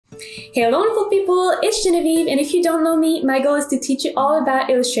Hey wonderful people, it's Genevieve, and if you don't know me, my goal is to teach you all about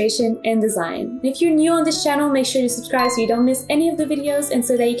illustration and design. If you're new on this channel, make sure to subscribe so you don't miss any of the videos and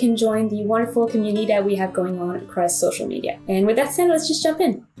so that you can join the wonderful community that we have going on across social media. And with that said, let's just jump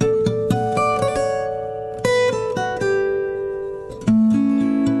in.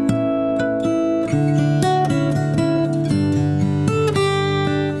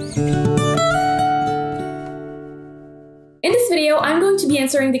 In this video, I'm going to be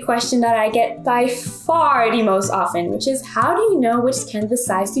answering the question that I get by far the most often, which is how do you know which canvas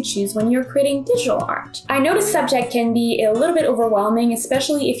size to choose when you're creating digital art? I know this subject can be a little bit overwhelming,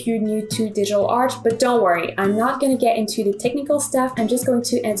 especially if you're new to digital art, but don't worry, I'm not going to get into the technical stuff. I'm just going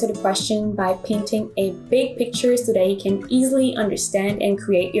to answer the question by painting a big picture so that you can easily understand and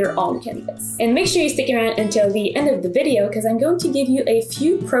create your own canvas. And make sure you stick around until the end of the video because I'm going to give you a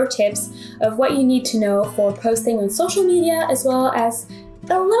few pro tips of what you need to know for posting on social media, as well as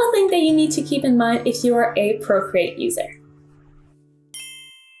a little thing that you need to keep in mind if you are a Procreate user.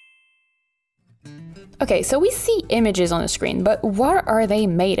 Okay, so we see images on the screen, but what are they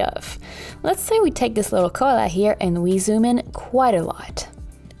made of? Let's say we take this little koala here and we zoom in quite a lot.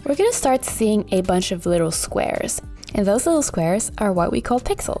 We're gonna start seeing a bunch of little squares, and those little squares are what we call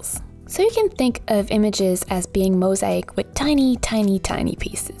pixels. So you can think of images as being mosaic with tiny, tiny, tiny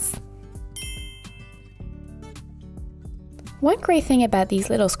pieces. One great thing about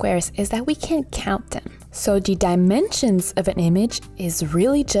these little squares is that we can count them. So the dimensions of an image is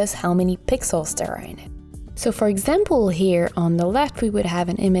really just how many pixels there are in it. So for example, here on the left, we would have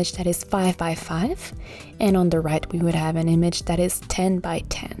an image that is 5 by 5, and on the right, we would have an image that is 10 by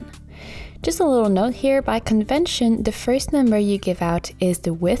 10. Just a little note here, by convention, the first number you give out is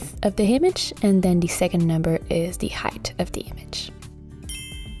the width of the image, and then the second number is the height of the image.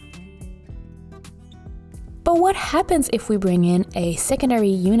 But what happens if we bring in a secondary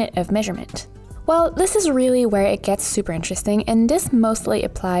unit of measurement? Well, this is really where it gets super interesting, and this mostly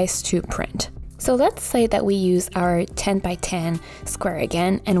applies to print. So let's say that we use our 10 by 10 square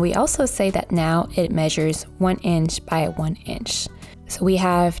again, and we also say that now it measures 1 inch by 1 inch. So we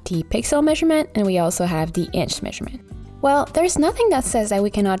have the pixel measurement and we also have the inch measurement. Well, there's nothing that says that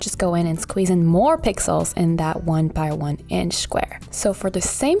we cannot just go in and squeeze in more pixels in that 1 by 1 inch square. So for the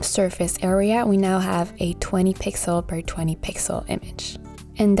same surface area, we now have a 20 pixel per 20 pixel image.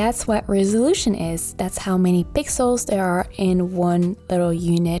 And that's what resolution is. That's how many pixels there are in one little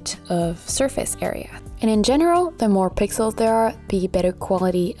unit of surface area. And in general, the more pixels there are, the better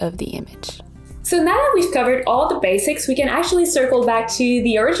quality of the image. So now that we've covered all the basics, we can actually circle back to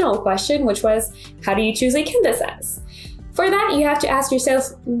the original question, which was, how do you choose a canvas size? For that, you have to ask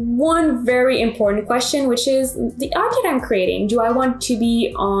yourself one very important question, which is the art that I'm creating, do I want to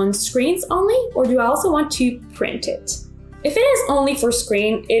be on screens only, or do I also want to print it? If it is only for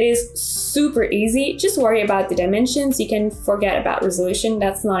screen, it is super easy. Just worry about the dimensions. You can forget about resolution.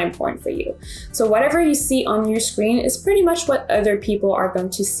 That's not important for you. So whatever you see on your screen is pretty much what other people are going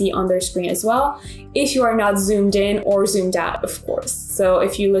to see on their screen as well, if you are not zoomed in or zoomed out, of course. So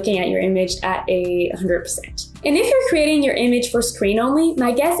if you're looking at your image at 100%. And if you're creating your image for screen only,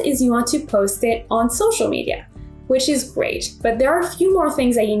 my guess is you want to post it on social media, which is great, but there are a few more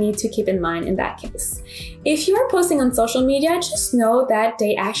things that you need to keep in mind in that case. If you are posting on social media, just know that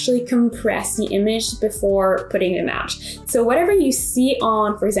they actually compress the image before putting them out. So whatever you see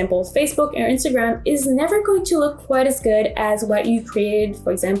on, for example, Facebook or Instagram is never going to look quite as good as what you created,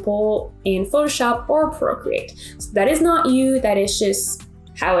 for example, in Photoshop or Procreate. So that is not you, that is just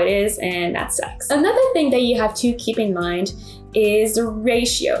how it is, and that sucks. Another thing that you have to keep in mind is the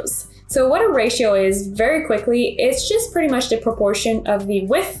ratios. So what a ratio is, very quickly, it's just pretty much the proportion of the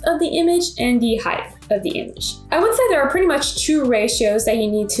width of the image and the height of the image. I would say there are pretty much two ratios that you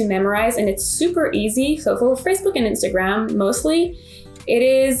need to memorize, and it's super easy. So for Facebook and Instagram, mostly, it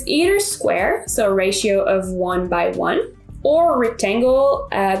is either square, so a ratio of 1 by 1, or rectangle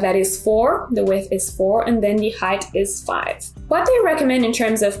that is 4, the width is 4, and then the height is 5. What they recommend in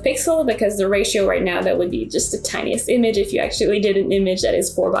terms of pixel, because the ratio right now, that would be just the tiniest image if you actually did an image that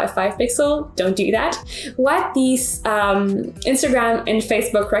is 4 by 5 pixel, don't do that. What these Instagram and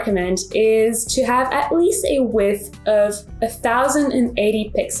Facebook recommend is to have at least a width of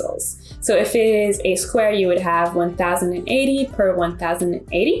 1080 pixels. So if it is a square, you would have 1080 per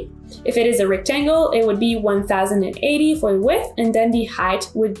 1080. If it is a rectangle, it would be 1080 for the width, and then the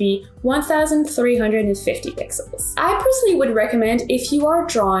height would be 1350 pixels. I personally would recommend, if you are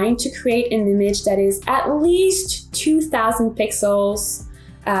drawing, to create an image that is at least 2000 pixels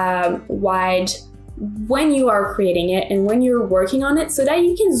wide when you are creating it and when you're working on it so that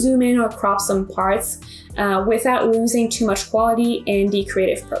you can zoom in or crop some parts without losing too much quality in the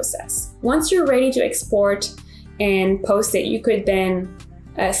creative process. Once you're ready to export and post it, you could then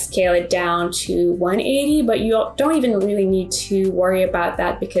scale it down to 180, but you don't even really need to worry about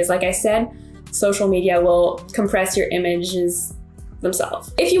that because, like I said, social media will compress your images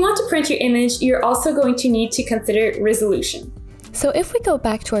themselves. If you want to print your image, you're also going to need to consider resolution. So if we go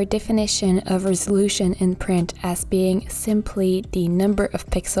back to our definition of resolution in print as being simply the number of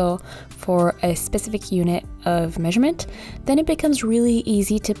pixels for a specific unit of measurement, then it becomes really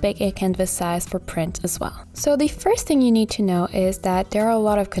easy to pick a canvas size for print as well. So the first thing you need to know is that there are a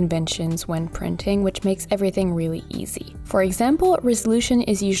lot of conventions when printing, which makes everything really easy. For example, resolution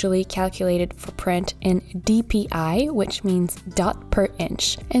is usually calculated for print in dpi, which means dot per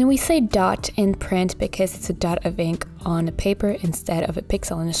inch. And we say dot in print because it's a dot of ink on a paper instead of a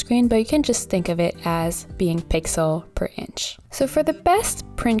pixel on a screen, but you can just think of it as being pixel per inch. So for the best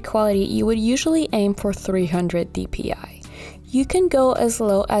print quality, you would usually aim for 300 dpi. You can go as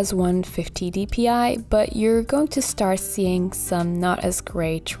low as 150 dpi, but you're going to start seeing some not as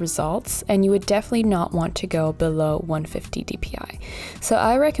great results, and you would definitely not want to go below 150 dpi. So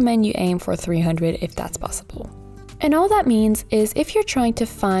I recommend you aim for 300 if that's possible. And all that means is if you're trying to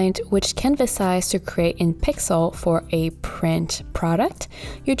find which canvas size to create in pixel for a print product,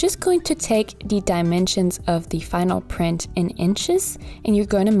 you're just going to take the dimensions of the final print in inches and you're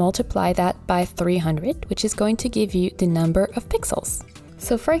going to multiply that by 300, which is going to give you the number of pixels.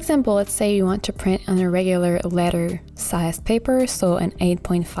 So for example, let's say you want to print on a regular letter sized paper, so an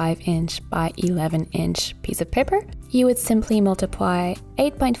 8.5 inch by 11 inch piece of paper. You would simply multiply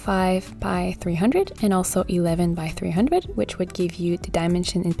 8.5 by 300 and also 11 by 300, which would give you the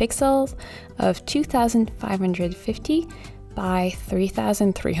dimension in pixels of 2550 by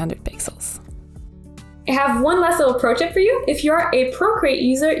 3300 pixels. I have one last little pro tip for you. If you're a Procreate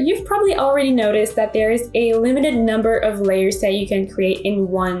user, you've probably already noticed that there is a limited number of layers that you can create in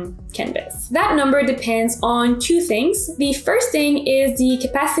one canvas. That number depends on two things. The first thing is the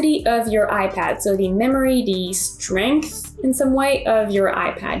capacity of your iPad, so the memory, the strength in some way of your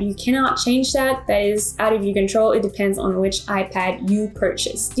iPad. You cannot change that. That is out of your control. It depends on which iPad you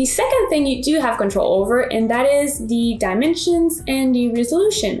purchase. The second thing you do have control over, and that is the dimensions and the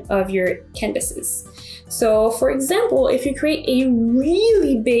resolution of your canvases. So for example, if you create a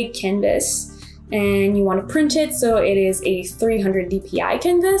really big canvas and you want to print it so it is a 300 dpi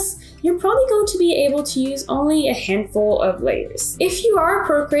canvas, you're probably going to be able to use only a handful of layers. If you are a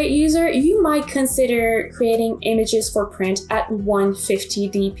Procreate user, you might consider creating images for print at 150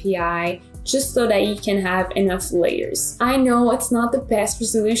 dpi just so that you can have enough layers. I know it's not the best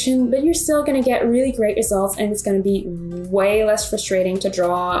resolution, but you're still gonna get really great results and it's gonna be way less frustrating to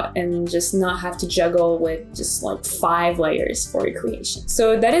draw and just not have to juggle with just like 5 layers for your creation.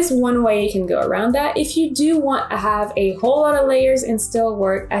 So that is one way you can go around that. If you do want to have a whole lot of layers and still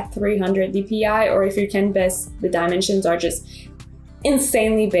work at 300 dpi, or if your canvas, the dimensions are just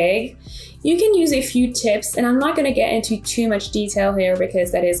insanely big, you can use a few tips, and I'm not gonna get into too much detail here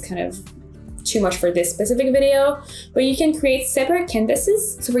because that is kind of too much for this specific video, but you can create separate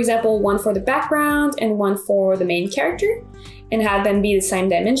canvases. So for example, one for the background and one for the main character, and have them be the same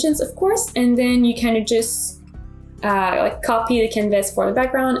dimensions, of course. And then you kind of just like copy the canvas for the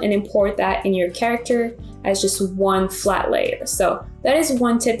background and import that in your character as just one flat layer. So that is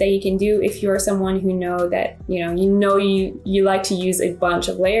one tip that you can do if you're someone who know that, you like to use a bunch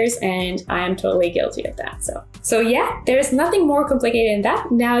of layers, and I am totally guilty of that. So yeah, there's nothing more complicated than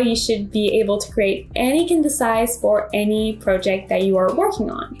that. Now you should be able to create any canvas size for any project that you are working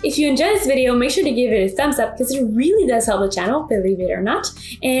on. If you enjoyed this video, make sure to give it a thumbs up because it really does help the channel, believe it or not.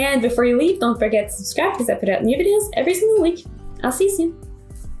 And before you leave, don't forget to subscribe because I put out new videos every single week. I'll see you soon.